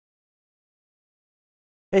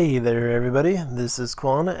Hey there everybody, this is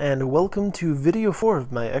Quan, and welcome to video 4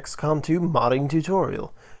 of my XCOM 2 modding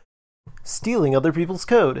tutorial. Stealing other people's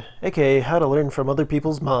code, aka how to learn from other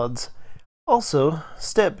people's mods. Also,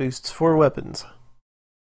 stat boosts for weapons.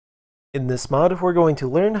 In this mod, we're going to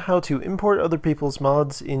learn how to import other people's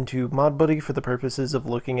mods into modbuddy for the purposes of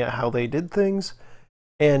looking at how they did things,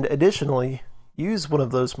 and additionally, use one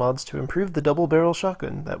of those mods to improve the double barrel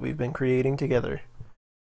shotgun that we've been creating together.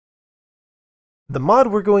 The mod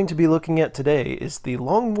we're going to be looking at today is the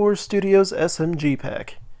Long War Studios SMG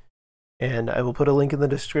pack, and I will put a link in the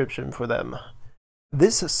description for them.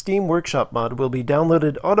 This Steam Workshop mod will be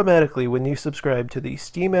downloaded automatically when you subscribe to the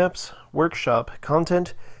Steam Apps Workshop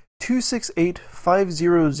Content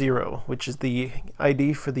 268500, which is the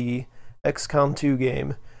ID for the XCOM 2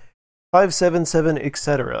 game, 577,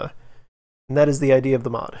 etc. And that is the ID of the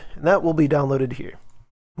mod, and that will be downloaded here.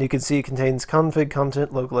 You can see it contains config,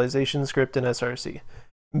 content, localization, script, and SRC.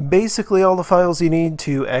 Basically all the files you need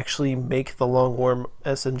to actually make the Long War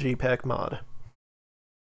SMG pack mod.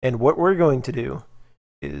 And what we're going to do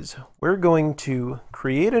is we're going to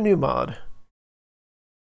create a new mod,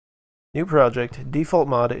 new project, default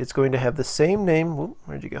mod. It's going to have the same name. Whoop,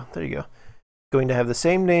 where'd you go? There you go. Going to have the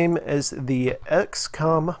same name as the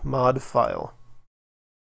XCOM mod file.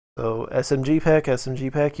 So SMG pack,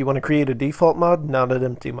 you want to create a default mod, not an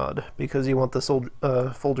empty mod, because you want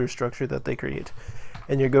the folder structure that they create.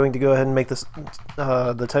 And you're going to go ahead and make this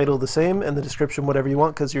the title the same and the description whatever you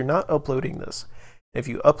want, because you're not uploading this. If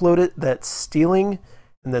you upload it, that's stealing,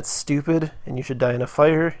 and that's stupid, and you should die in a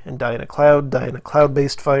fire, and die in a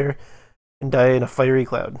cloud-based fire, and die in a fiery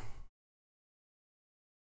cloud.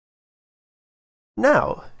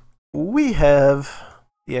 Now, we have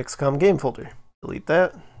the XCOM game folder. Delete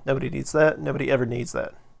that. Nobody needs that. Nobody ever needs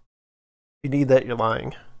that. If you need that, you're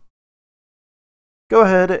lying. Go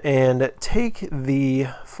ahead and take the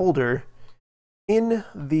folder in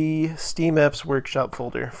the Steam Apps Workshop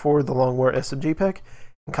folder for the Long War SMG pack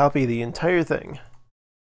and copy the entire thing.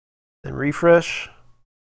 Then refresh.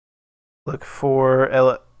 Look for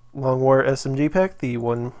Long War SMG pack, the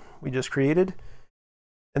one we just created.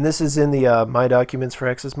 And this is in the My Documents for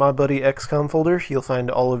Access modbuddy XCOM folder. You'll find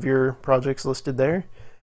all of your projects listed there.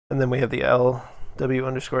 And then we have the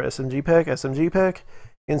LW_SMG pack, SMG pack.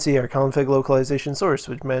 You can see our config localization source,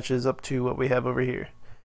 which matches up to what we have over here.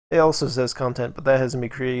 It also says content, but that hasn't been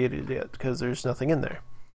created yet because there's nothing in there.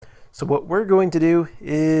 So what we're going to do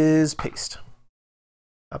is paste.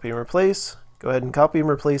 Copy and replace. Go ahead and copy and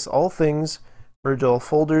replace all things. Merge all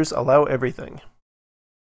folders, allow everything.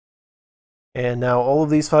 And now all of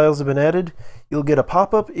these files have been added. You'll get a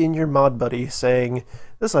pop-up in your modbuddy saying,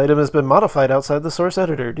 this item has been modified outside the source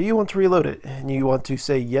editor. Do you want to reload it? And you want to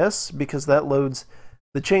say yes, because that loads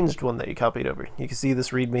the changed one that you copied over. You can see this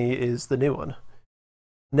README is the new one.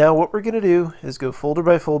 Now what we're going to do is go folder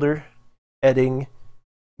by folder, adding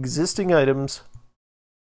existing items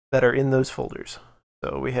that are in those folders.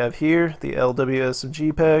 So we have here the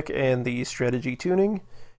LWSMG pack and the strategy tuning.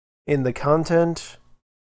 In the content,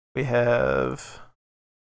 we have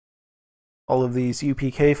all of these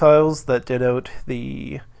UPK files that denote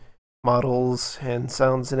the models and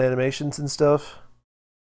sounds and animations and stuff.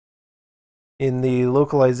 In the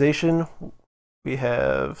localization, we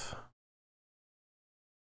have...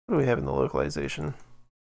 what do we have in the localization?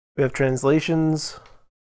 We have translations.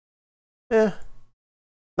 Not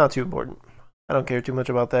too important. I don't care too much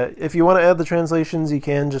about that. If you want to add the translations, you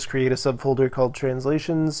can just create a subfolder called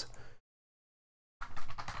translations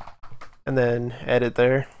and then add it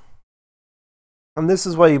there. And this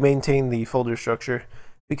is why you maintain the folder structure,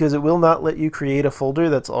 because it will not let you create a folder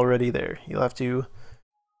that's already there. You'll have to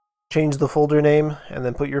change the folder name and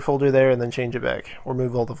then put your folder there and then change it back or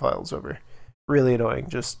move all the files over. Really annoying.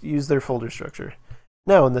 Just use their folder structure.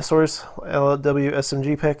 Now in the source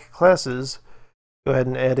LWSMG pack classes, go ahead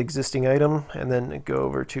and add existing item and then go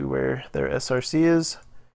over to where their SRC is.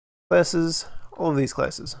 Classes, all of these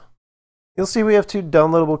classes. You'll see we have two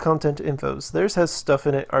downloadable content infos. Theirs has stuff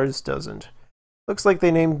in it, ours doesn't. Looks like they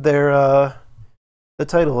named their the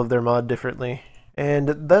title of their mod differently,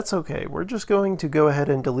 and that's okay. We're just going to go ahead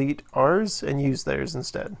and delete ours and use theirs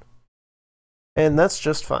instead. And that's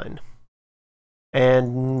just fine.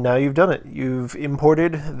 And now you've done it. You've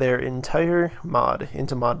imported their entire mod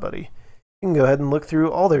into modbuddy. You can go ahead and look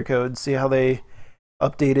through all their code, see how they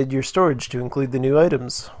updated your storage to include the new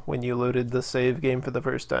items when you loaded the save game for the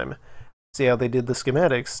first time. See how they did the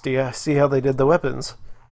schematics, see how they did the weapons.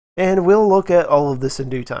 And we'll look at all of this in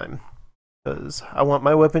due time, because I want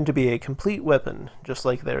my weapon to be a complete weapon, just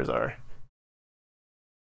like theirs are.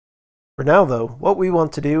 For now though, what we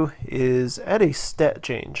want to do is add a stat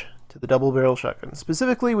change to the double barrel shotgun.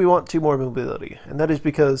 Specifically, we want 2 more mobility, and that is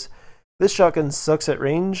because this shotgun sucks at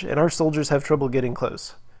range and our soldiers have trouble getting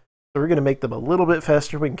close. So we're going to make them a little bit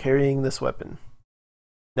faster when carrying this weapon.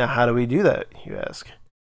 Now how do we do that, you ask?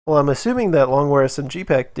 Well, I'm assuming that Longwear SMG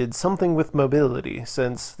pack did something with mobility,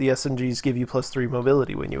 since the SMGs give you +3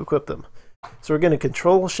 mobility when you equip them. So we're going to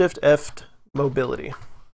Control-Shift-F mobility.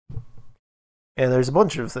 And there's a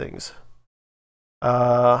bunch of things.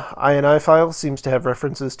 INI file seems to have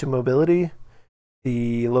references to mobility.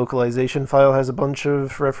 The localization file has a bunch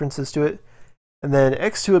of references to it. And then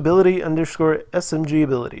x2 ability _ SMG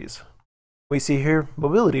abilities. We see here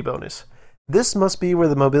mobility bonus. This must be where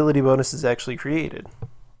the mobility bonus is actually created.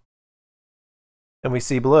 And we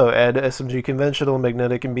see below, add SMG conventional,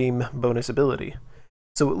 magnetic, and beam bonus ability.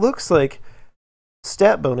 So it looks like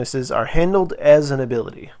stat bonuses are handled as an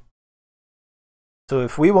ability. So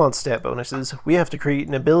if we want stat bonuses, we have to create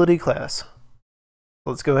an ability class.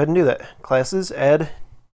 Let's go ahead and do that. Classes, add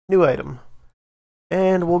new item.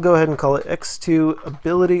 And we'll go ahead and call it x2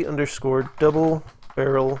 ability _ double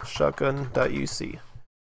barrel shotgun.uc.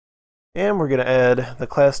 And we're going to add the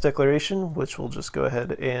class declaration, which we'll just go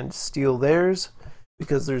ahead and steal theirs,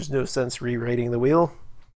 because there's no sense rewriting the wheel.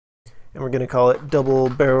 And we're going to call it double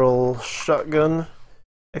barrel shotgun,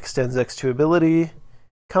 extends x2 ability,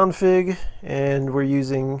 config, and we're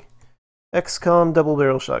using XCOM double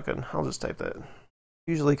barrel shotgun. I'll just type that.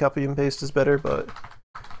 Usually copy and paste is better, but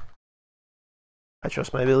I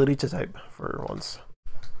trust my ability to type for once.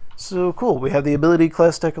 So cool, we have the ability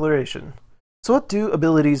class declaration. So what do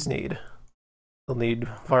abilities need? They'll need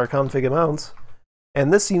var config amounts,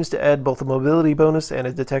 and this seems to add both a mobility bonus and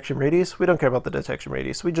a detection radius. We don't care about the detection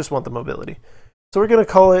radius, we just want the mobility. So we're going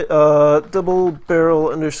to call it double barrel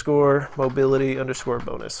 _ mobility _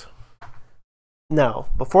 bonus. Now,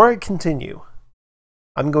 before I continue,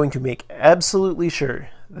 I'm going to make absolutely sure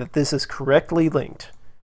that this is correctly linked.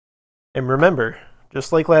 And remember,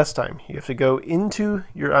 just like last time, you have to go into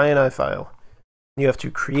your INI file. You have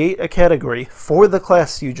to create a category for the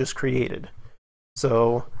class you just created.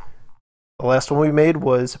 So the last one we made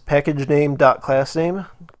was package name.classname.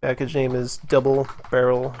 Package name is double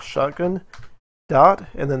barrel shotgun dot,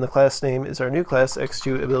 and then the class name is our new class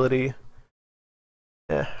x2 ability.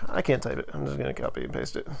 I can't type it. I'm just going to copy and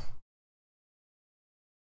paste it.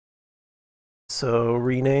 So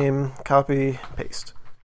rename, copy, paste.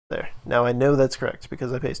 There. Now I know that's correct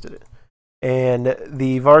because I pasted it. And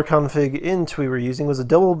the var config int we were using was a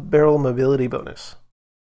double barrel mobility bonus.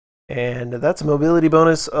 And that's a mobility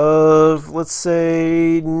bonus of, let's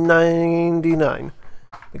say, 99,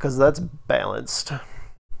 because that's balanced.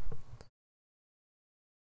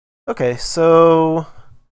 Okay, so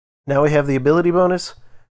now we have the ability bonus.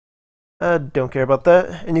 Don't care about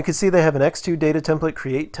that. And you can see they have an x2 data template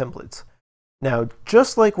create templates. Now,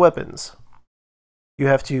 just like weapons, you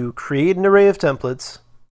have to create an array of templates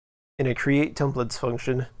in a create templates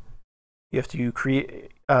function. You have to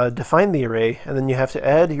define the array, and then you have to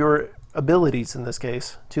add your abilities, in this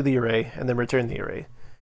case, to the array, and then return the array.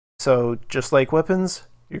 So, just like weapons,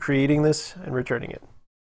 you're creating this and returning it.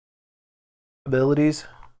 Abilities,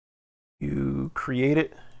 you create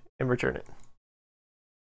it and return it.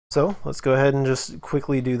 So, let's go ahead and just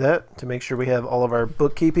quickly do that to make sure we have all of our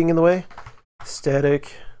bookkeeping in the way.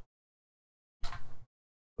 Static,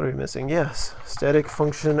 what are we missing? Yes, static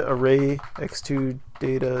function array x2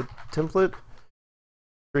 data template,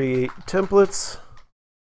 create templates.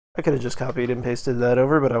 I could have just copied and pasted that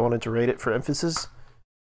over, but I wanted to write it for emphasis.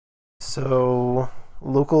 So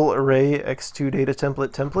local array x2 data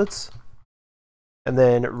template templates, and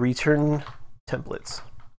then return templates.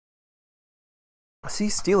 See,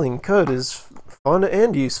 stealing code is fun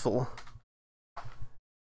and useful.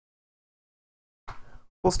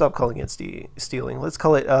 We'll stop calling it stealing. Let's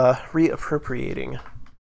call it reappropriating.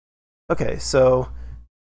 Okay, so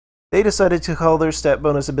they decided to call their stat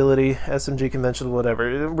bonus ability SMG conventional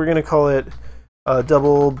whatever. We're going to call it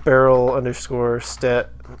double barrel _ stat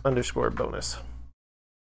 _ bonus.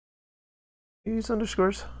 Use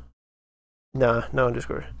underscores? Nah, no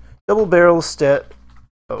underscore. Double barrel stat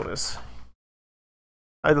bonus.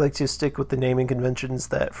 I'd like to stick with the naming conventions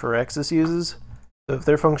that Firaxis uses. So if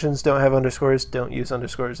their functions don't have underscores, don't use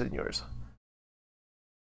underscores in yours.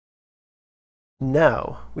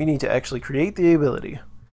 Now, we need to actually create the ability.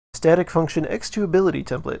 Static function x2 ability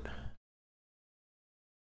template.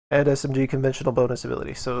 Add SMG conventional bonus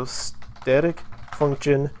ability. So static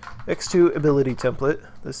function x2 ability template.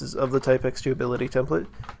 This is of the type x2 ability template.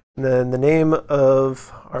 And then the name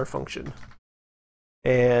of our function.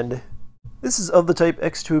 And this is of the type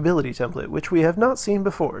x2 ability template, which we have not seen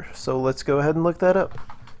before. So let's go ahead and look that up.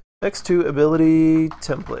 x2 ability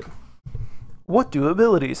template. what do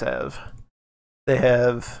abilities have? They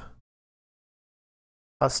have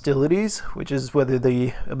hostilities, which is whether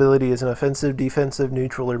the ability is an offensive, defensive,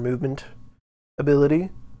 neutral, or movement ability.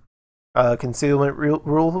 Concealment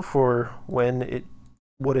rule for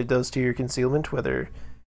what it does to your concealment, whether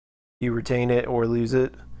you retain it or lose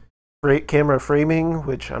it. Camera framing,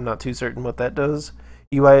 which I'm not too certain what that does.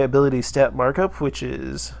 UI ability stat markup, which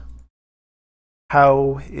is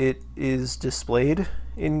how it is displayed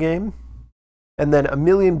in game. And then a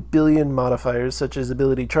million billion modifiers, such as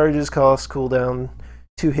ability charges, cost, cooldown,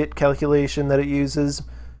 2-hit calculation that it uses,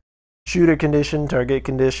 shooter condition, target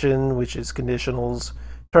condition, which is conditionals,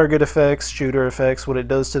 target effects, shooter effects, what it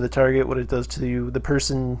does to the target, what it does to the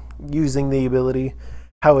person using the ability,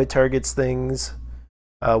 how it targets things,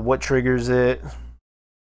 what triggers it,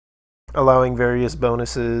 allowing various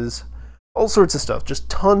bonuses, all sorts of stuff, just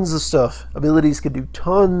tons of stuff. Abilities can do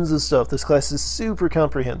tons of stuff. This class is super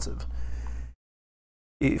comprehensive.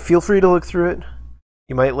 Feel free to look through it.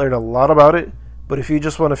 You might learn a lot about it, but if you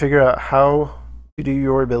just want to figure out how to do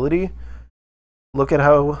your ability, look at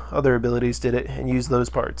how other abilities did it and use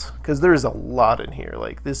those parts, because there is a lot in here.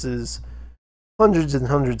 Like, this is hundreds and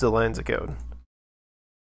hundreds of lines of code.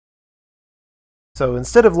 So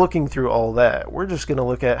instead of looking through all that, we're just going to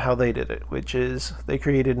look at how they did it, which is they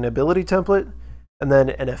created an ability template and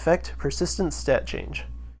then an effect persistent stat change.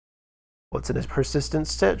 What's in a persistent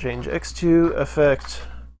stat change? X2 effect.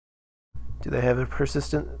 Do they have a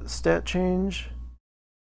persistent stat change?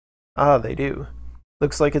 Ah, they do.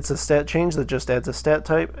 Looks like it's a stat change that just adds a stat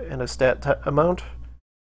type and a stat amount,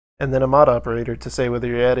 and then a mod operator to say whether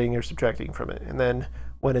you're adding or subtracting from it. And then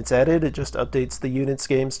when it's added, it just updates the unit's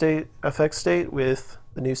game state, effect state with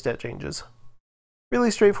the new stat changes.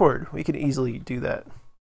 Really straightforward. We can easily do that.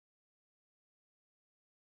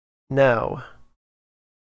 Now,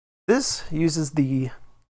 this uses the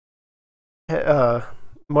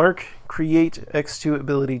mark create x2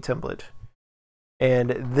 ability template.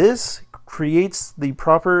 And this creates the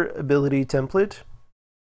proper ability template,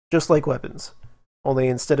 just like weapons. Only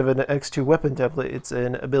instead of an x2 weapon template, it's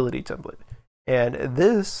an ability template. And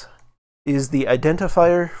this is the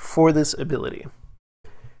identifier for this ability.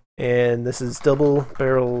 And this is double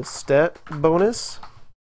barrel stat bonus.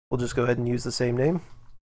 We'll just go ahead and use the same name.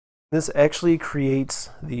 This actually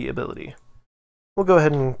creates the ability. We'll go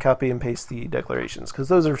ahead and copy and paste the declarations, because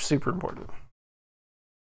those are super important.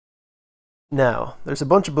 Now, there's a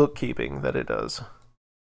bunch of bookkeeping that it does.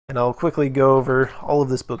 And I'll quickly go over all of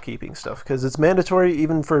this bookkeeping stuff, because it's mandatory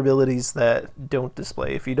even for abilities that don't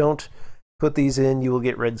display. If you don't put these in, you will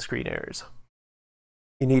get red screen errors.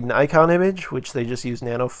 You need an icon image, which they just use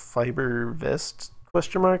nanofiber vest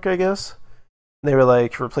question mark, I guess. And they were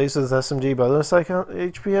like, replace with SMG bonus icon,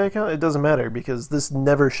 HP icon? It doesn't matter, because this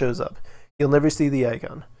never shows up. You'll never see the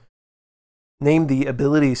icon. Name the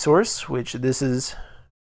ability source, which this is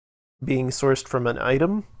being sourced from an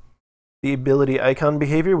item. The ability icon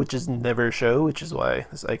behavior, which is never show, which is why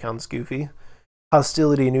this icon's goofy.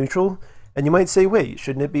 Hostility neutral. And you might say, wait,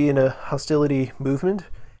 shouldn't it be in a hostility movement?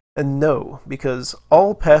 And no, because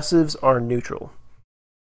all passives are neutral.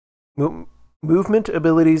 Movement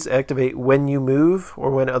abilities activate when you move or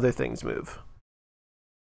when other things move.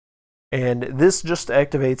 And this just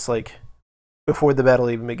activates like before the battle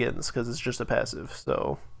even begins, because it's just a passive.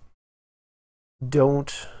 So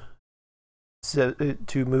don't set it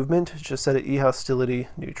to movement, just set it e-hostility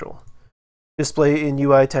neutral. Display in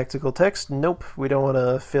UI tactical text? Nope, we don't want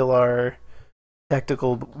to fill our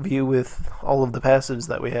tactical view with all of the passives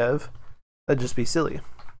that we have. That'd just be silly.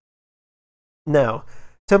 Now,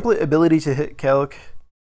 template ability to hit calc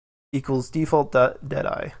equals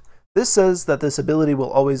default.deadeye. This says that this ability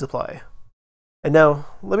will always apply. And now,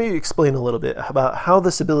 let me explain a little bit about how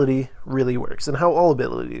this ability really works and how all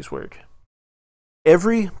abilities work.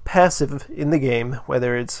 Every passive in the game,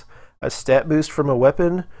 whether it's a stat boost from a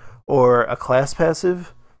weapon or a class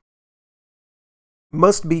passive,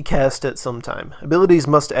 must be cast at some time. Abilities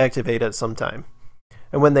must activate at some time.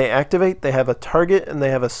 And when they activate, they have a target and they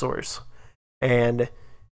have a source. And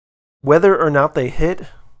whether or not they hit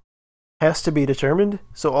has to be determined,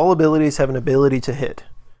 so all abilities have an ability to hit.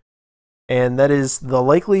 And that is the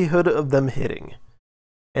likelihood of them hitting.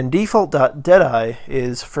 And default.deadeye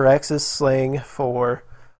is Firaxis slang for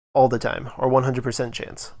all the time, or 100%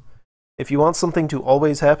 chance. If you want something to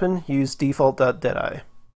always happen, use default.deadeye.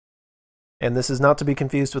 And this is not to be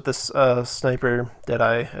confused with this sniper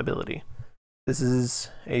deadeye ability. This is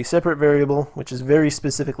a separate variable, which is very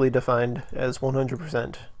specifically defined as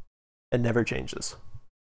 100% and never changes.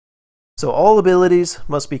 So all abilities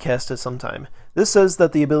must be cast at some time. This says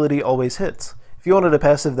that the ability always hits. If you wanted a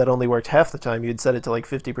passive that only worked half the time, you'd set it to like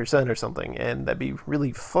 50% or something, and that'd be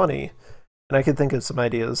really funny. And I could think of some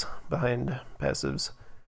ideas behind passives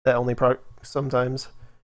that only proc sometimes.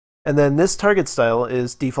 And then this target style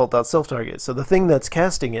is default.selfTarget. So the thing that's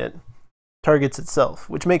casting it targets itself,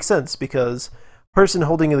 which makes sense because person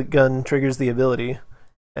holding a gun triggers the ability,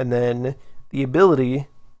 and then the ability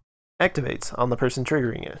activates on the person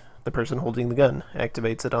triggering it. The person holding the gun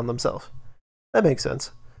activates it on themselves. That makes sense.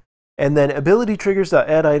 And then ability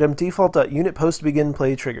triggers.addItem default.unit post begin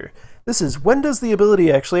play trigger. This is when does the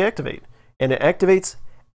ability actually activate? And it activates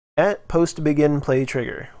at post begin play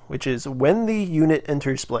trigger, which is when the unit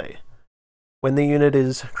enters play. When the unit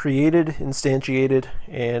is created, instantiated,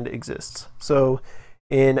 and exists. So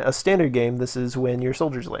in a standard game, this is when your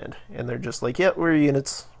soldiers land, and they're just like, yeah, we're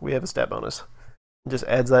units, we have a stat bonus. It just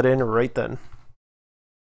adds that in right then.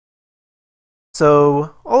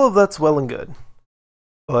 So all of that's well and good.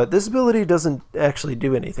 But this ability doesn't actually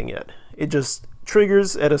do anything yet. It just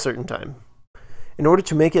triggers at a certain time. In order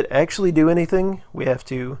to make it actually do anything, we have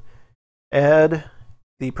to add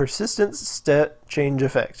the PersistentStatChange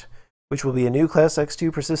effect, which will be a new class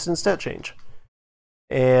X2 PersistentStatChange.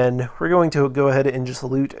 And we're going to go ahead and just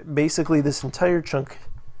loot basically this entire chunk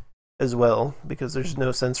as well, because there's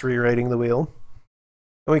no sense rewriting the wheel.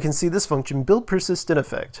 And we can see this function,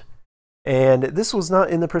 BuildPersistentEffect. And this was not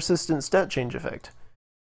in the PersistentStatChange effect.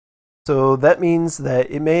 So that means that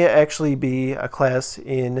it may actually be a class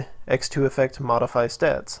in X2 effect modify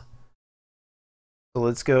stats. So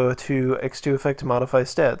let's go to X2 effect modify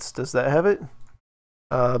stats. Does that have it?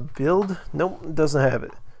 Build? Nope, it doesn't have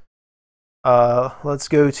it. Let's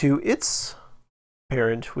go to its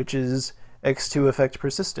parent, which is X2 effect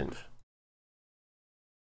persistent.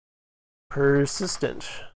 Persistent.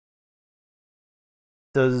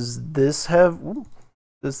 Does this have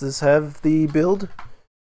the build?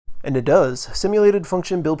 And it does. Simulated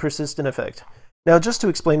function build persistent effect. Now, just to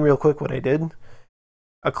explain real quick what I did,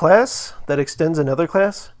 a class that extends another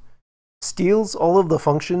class steals all of the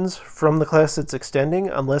functions from the class it's extending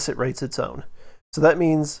unless it writes its own. So that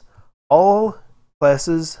means all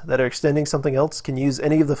classes that are extending something else can use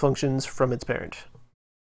any of the functions from its parent.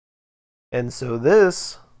 And so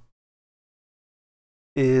this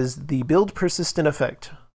is the build persistent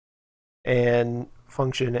effect and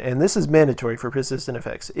function, and this is mandatory for persistent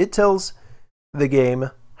effects. It tells the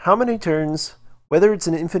game how many turns, whether it's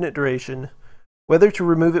an infinite duration, whether to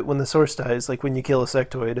remove it when the source dies, like when you kill a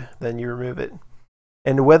sectoid, then you remove it,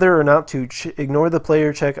 and whether or not to ignore the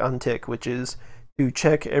player check on tick, which is to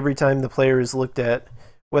check every time the player is looked at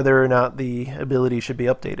whether or not the ability should be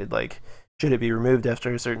updated, like should it be removed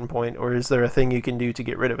after a certain point, or is there a thing you can do to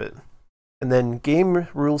get rid of it. And then game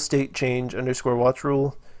rule state change underscore watch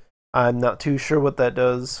rule. I'm not too sure what that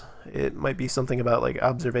does. It might be something about like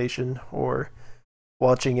observation or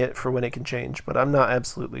watching it for when it can change, but I'm not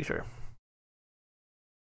absolutely sure.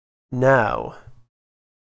 Now,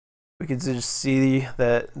 we can just see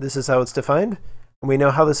that this is how it's defined, and we know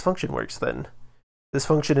how this function works then. This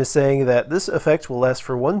function is saying that this effect will last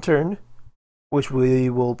for one turn, which we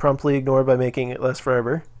will promptly ignore by making it last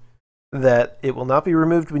forever, that it will not be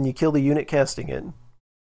removed when you kill the unit casting it,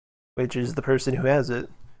 which is the person who has it,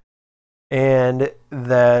 and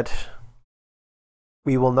that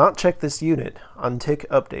we will not check this unit on tick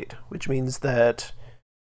update, which means that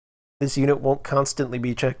this unit won't constantly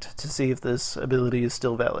be checked to see if this ability is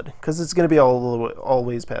still valid, because it's going to be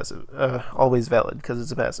always valid because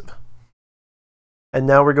it's a passive. And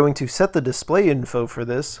now we're going to set the display info for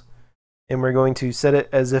this, and we're going to set it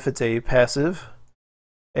as if it's a passive.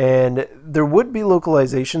 And there would be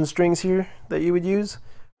localization strings here that you would use.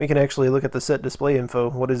 We can actually look at the set display info.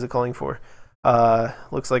 What is it calling for?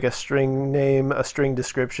 Looks like a string name, a string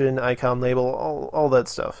description, icon label, all that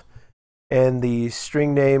stuff. And the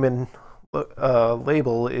string name and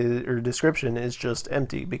label or description is just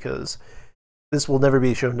empty because this will never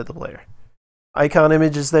be shown to the player. Icon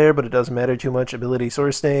image is there, but it doesn't matter too much. Ability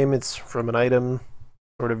source name, it's from an item,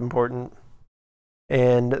 sort of important.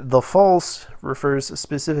 And the false refers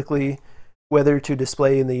specifically whether to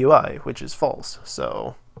display in the UI, which is false.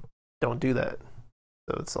 So don't do that.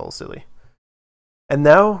 So it's all silly. And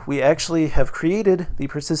now we actually have created the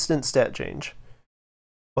persistent stat change,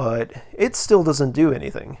 but it still doesn't do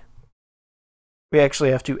anything. We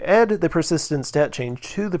actually have to add the persistent stat change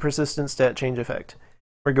to the persistent stat change effect.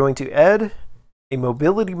 We're going to add a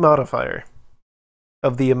mobility modifier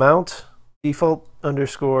of the amount default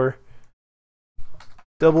underscore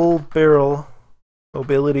double barrel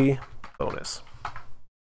mobility bonus.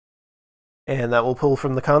 And that will pull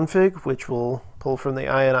from the config, which will pull from the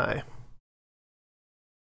INI.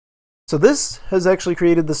 So this has actually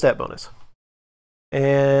created the stat bonus.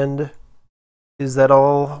 And is that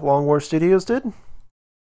all Long War Studios did?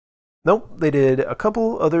 Nope, they did a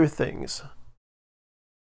couple other things.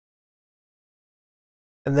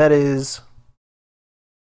 And that is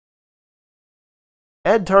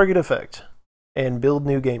add target effect and build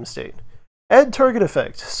new game state. Add target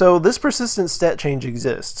effect. So this persistent stat change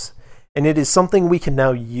exists, and it is something we can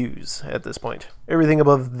now use at this point. Everything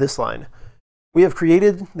above this line. We have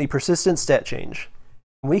created the persistent stat change.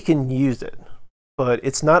 We can use it, but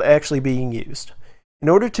it's not actually being used. In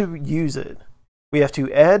order to use it, we have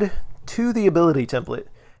to add to the ability template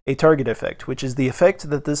a target effect, which is the effect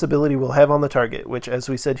that this ability will have on the target, which, as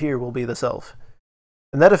we said here, will be the self.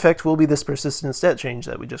 And that effect will be this persistent stat change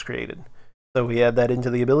that we just created. So we add that into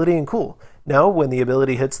the ability, and cool. Now, when the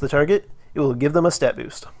ability hits the target, it will give them a stat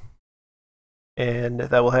boost. And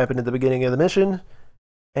that will happen at the beginning of the mission,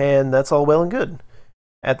 and that's all well and good.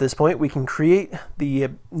 At this point, we can create the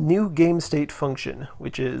new game state function,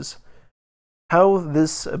 which is how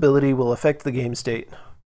this ability will affect the game state,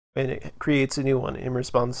 and it creates a new one in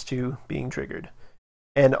response to being triggered.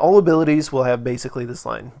 And all abilities will have basically this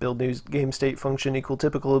line: build new game state function equal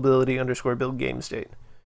typical ability underscore build game state.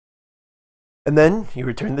 And then you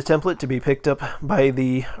return the template to be picked up by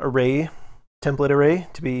the array, template array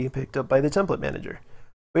to be picked up by the template manager.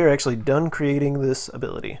 We are actually done creating this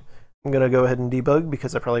ability. I'm going to go ahead and debug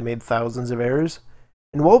because I probably made thousands of errors.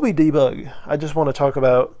 And while we debug, I just want to talk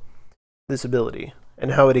about this ability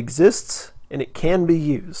and how it exists and it can be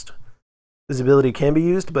used. This ability can be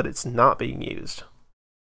used, but it's not being used.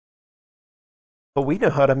 But we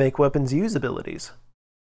know how to make weapons use abilities.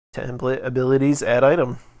 Template abilities add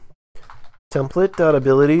item.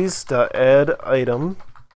 Template.abilities.add item.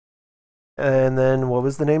 And then what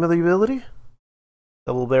was the name of the ability?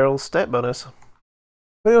 Double barrel stat bonus.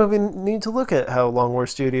 We don't even need to look at how Long War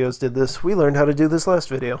Studios did this. We learned how to do this last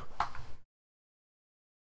video.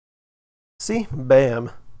 See?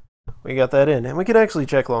 Bam. We got that in. And we can actually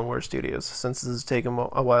check Long War Studios since this has taken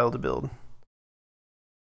a while to build.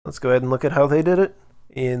 Let's go ahead and look at how they did it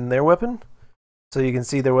in their weapon. So you can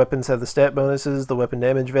see their weapons have the stat bonuses, the weapon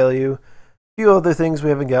damage value, a few other things we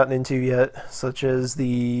haven't gotten into yet, such as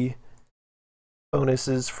the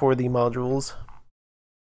bonuses for the modules.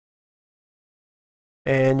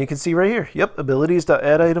 And you can see right here, yep,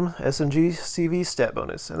 abilities.addItem, SMG, CV, stat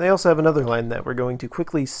bonus. And they also have another line that we're going to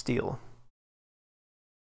quickly steal.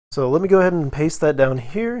 So let me go ahead and paste that down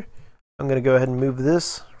here. I'm going to go ahead and move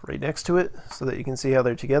this right next to it so that you can see how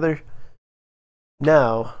they're together.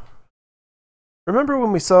 Now, remember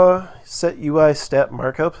when we saw set UI stat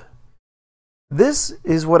markup? This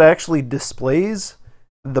is what actually displays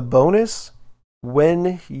the bonus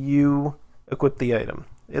when you equip the item.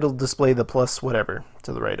 It'll display the plus whatever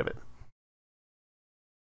to the right of it.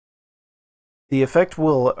 The effect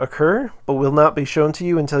will occur, but will not be shown to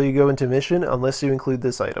you until you go into mission unless you include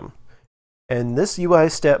this item. And this UI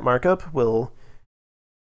stat markup will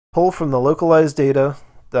pull from the localized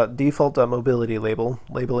data.default.mobility label,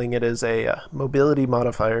 labeling it as a mobility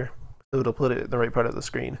modifier, so it'll put it in the right part of the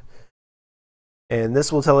screen. And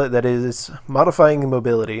this will tell it that it is modifying the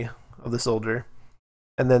mobility of the soldier.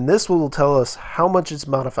 And then this will tell us how much it's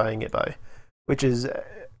modifying it by, which is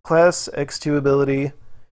class x2 ability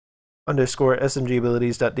underscore smg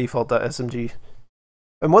abilities.default.smg.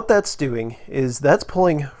 And what that's doing is that's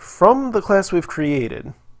pulling from the class we've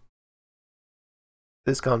created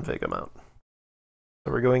this config amount.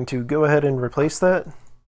 So we're going to go ahead and replace that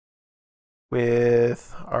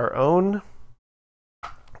with our own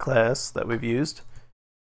class that we've used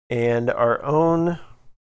and our own.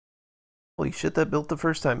 Holy shit, that built the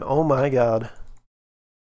first time. Oh my god.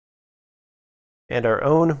 And our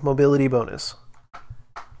own mobility bonus.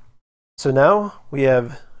 So now we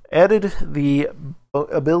have added the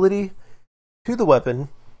ability to the weapon.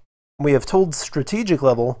 We have told strategic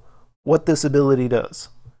level what this ability does,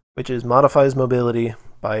 which is modifies mobility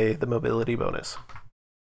by the mobility bonus.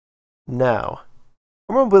 Now,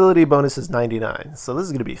 our mobility bonus is 99, so this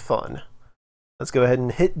is going to be fun. Let's go ahead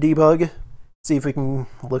and hit debug. See if we can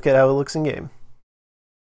look at how it looks in game.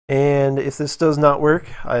 And if this does not work,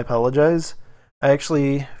 I apologize. I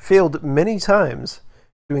actually failed many times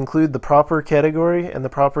to include the proper category and the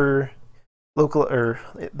proper local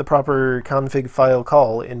the proper config file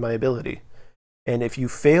call in my ability. And if you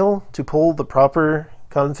fail to pull the proper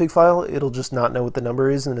config file, it'll just not know what the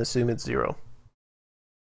number is and assume it's 0.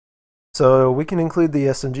 So we can include the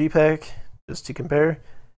SMG pack just to compare.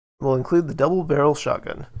 We'll include the double barrel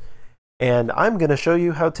shotgun. And I'm going to show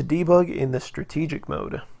you how to debug in the strategic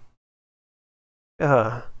mode.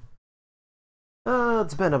 It's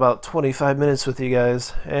been about 25 minutes with you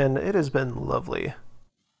guys, and it has been lovely.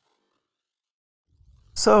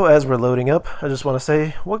 So as we're loading up, I just want to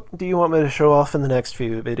say, what do you want me to show off in the next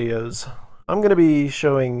few videos? I'm going to be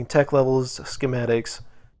showing tech levels, schematics,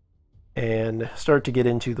 and start to get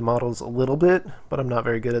into the models a little bit, but I'm not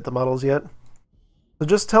very good at the models yet. So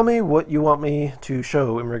just tell me what you want me to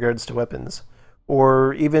show in regards to weapons,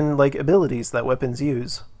 or even like abilities that weapons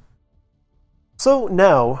use. So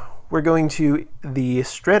now we're going to the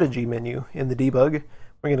strategy menu in the debug.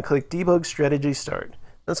 We're going to click Debug Strategy Start.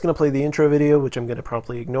 That's going to play the intro video, which I'm going to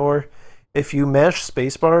promptly ignore. If you mash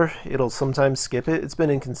spacebar, it'll sometimes skip it. It's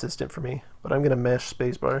been inconsistent for me, but I'm going to mash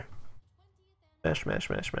spacebar. Mash,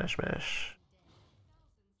 mash, mash, mash, mash.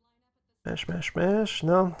 Mash, mash, mash.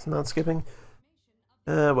 No, it's not skipping.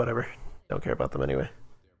 Whatever. Don't care about them anyway.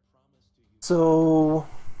 So,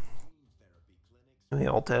 let me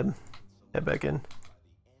Alt-Tab. Head back in.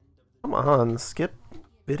 Come on, skip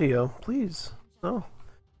video, please. No.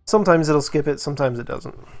 Sometimes it'll skip it, sometimes it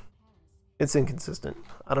doesn't. It's inconsistent.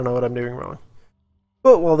 I don't know what I'm doing wrong.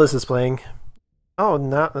 But while this is playing... Oh,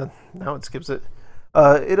 now it skips it.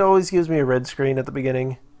 It always gives me a red screen at the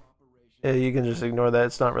beginning. You can just ignore that.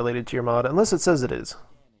 It's not related to your mod, unless it says it is.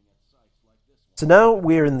 So now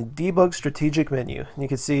we are in the Debug Strategic menu. You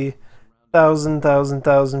can see 1,000, 1,000,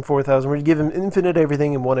 1,000, 4,000. We give him infinite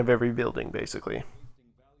everything in one of every building, basically.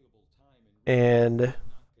 And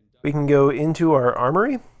we can go into our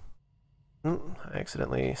armory. I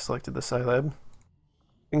accidentally selected the Scilab.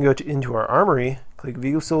 We can go into our armory, click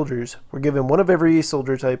View Soldiers. We're given one of every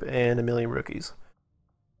soldier type and 1,000,000 rookies.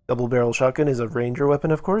 Double barrel shotgun is a ranger weapon,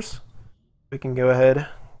 of course. We can go ahead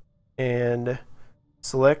and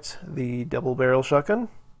select the double barrel shotgun.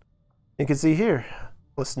 You can see here,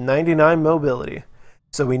 plus 99 mobility.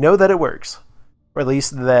 So we know that it works, or at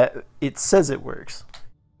least that it says it works.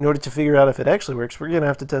 In order to figure out if it actually works, we're going to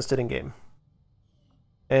have to test it in game.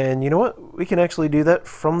 And you know what? We can actually do that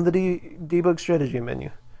from the debug strategy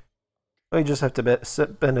menu. We just have to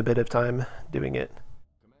spend a bit of time doing it.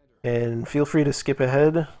 And feel free to skip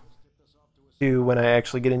ahead to when I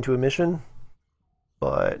actually get into a mission.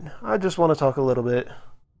 But I just want to talk a little bit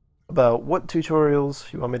about what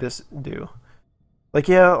tutorials you want me to do. Like,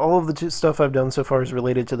 yeah, all of the stuff I've done so far is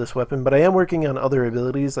related to this weapon, but I am working on other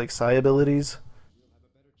abilities, like psi abilities.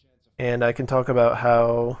 And I can talk about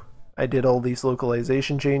how I did all these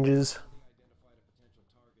localization changes.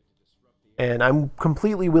 And I'm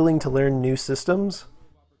completely willing to learn new systems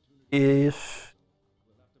if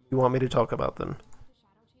you want me to talk about them.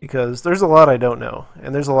 Because there's a lot I don't know,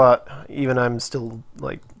 and there's a lot even I'm still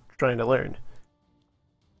like trying to learn.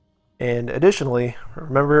 And additionally,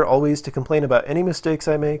 remember always to complain about any mistakes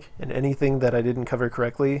I make and anything that I didn't cover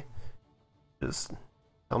correctly. Just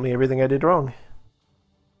tell me everything I did wrong.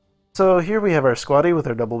 So here we have our squatty with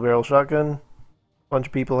our double barrel shotgun. A bunch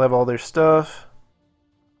of people have all their stuff.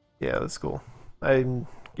 Yeah, that's cool. I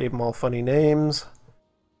gave them all funny names.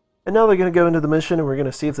 And now they're going to go into the mission and we're going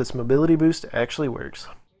to see if this mobility boost actually works.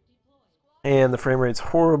 And the frame rate's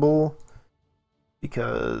horrible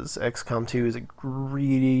because XCOM 2 is a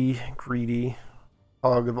greedy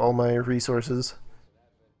hog of all my resources.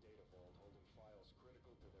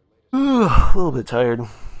 Ooh, a little bit tired.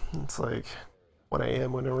 It's like 1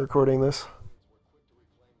 AM when I'm recording this.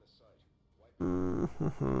 What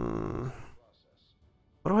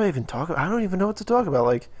do I even talk about? I don't even know what to talk about.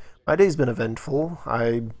 Like, my day's been eventful.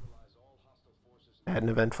 I had an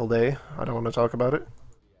eventful day. I don't want to talk about it.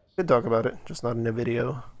 Could talk about it, just not in a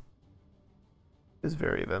video. It's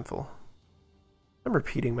very eventful. I'm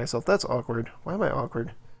repeating myself. That's awkward. Why am I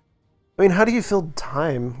awkward? I mean, how do you fill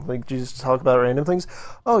time? Like, do you just talk about random things?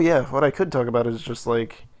 Oh yeah, what I could talk about is just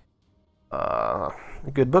like a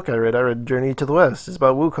good book I read. I read Journey to the West. It's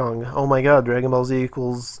about Wukong. Oh my god, Dragon Ball Z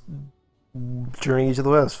equals Journey to the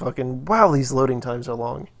West. Fucking wow, these loading times are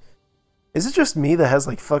long. Is it just me that has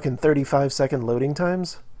like fucking 35-second loading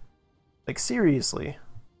times? Like, seriously.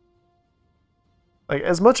 Like,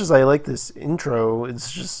 as much as I like this intro,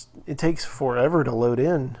 it's just, it takes forever to load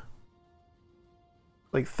in.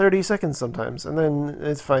 Like 30 seconds sometimes, and then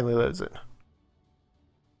it finally loads it.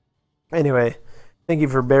 Anyway, thank you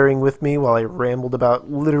for bearing with me while I rambled about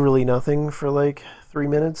literally nothing for like 3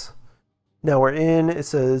 minutes. Now we're in. It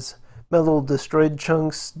says metal destroyed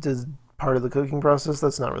chunks does part of the cooking process.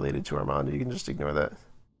 That's not related to our mod. You can just ignore that.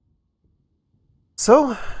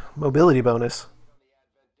 So, mobility bonus.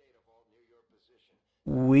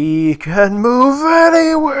 We can move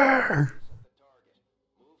anywhere!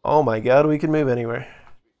 Oh my god, we can move anywhere.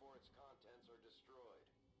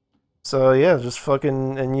 So yeah, just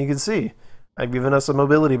fucking, and you can see, I've given us a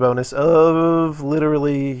mobility bonus of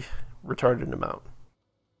literally retarded amount.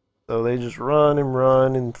 So they just run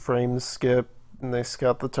and frames skip, and they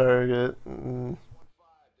scout the target, and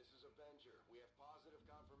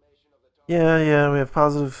Yeah, we have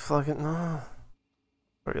positive fucking...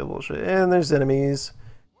 real bullshit. And there's enemies.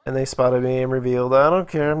 And they spotted me and revealed. I don't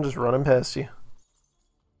care, I'm just running past you.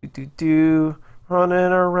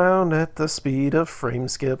 Running around at the speed of frame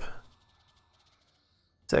skip.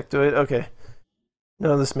 Sectoid, okay.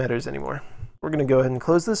 None of this matters anymore. We're going to go ahead and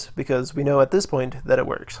close this because we know at this point that it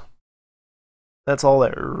works. That's all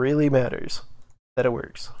that really matters, that it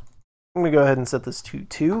works. I'm going to go ahead and set this to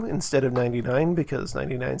 2 instead of 99 because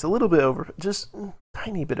 99 is a little bit just a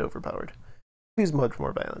tiny bit overpowered. 2 is much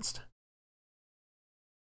more balanced.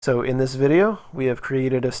 So in this video, we have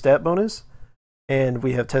created a stat bonus, and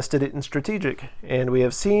we have tested it in strategic, and we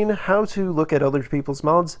have seen how to look at other people's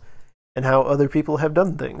mods and how other people have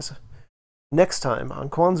done things. Next time on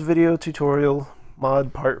Quan's video tutorial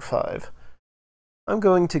mod part 5, I'm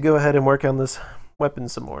going to go ahead and work on this weapon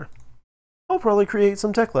some more. I'll probably create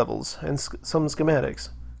some tech levels and some schematics.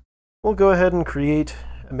 We'll go ahead and create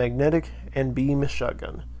a magnetic and beam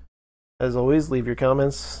shotgun. As always, leave your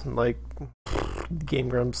comments, like Game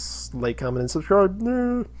Grumps, like, comment, and subscribe.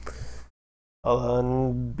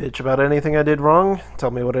 I'll bitch about anything I did wrong,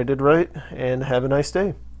 tell me what I did right, and have a nice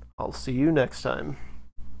day. I'll see you next time.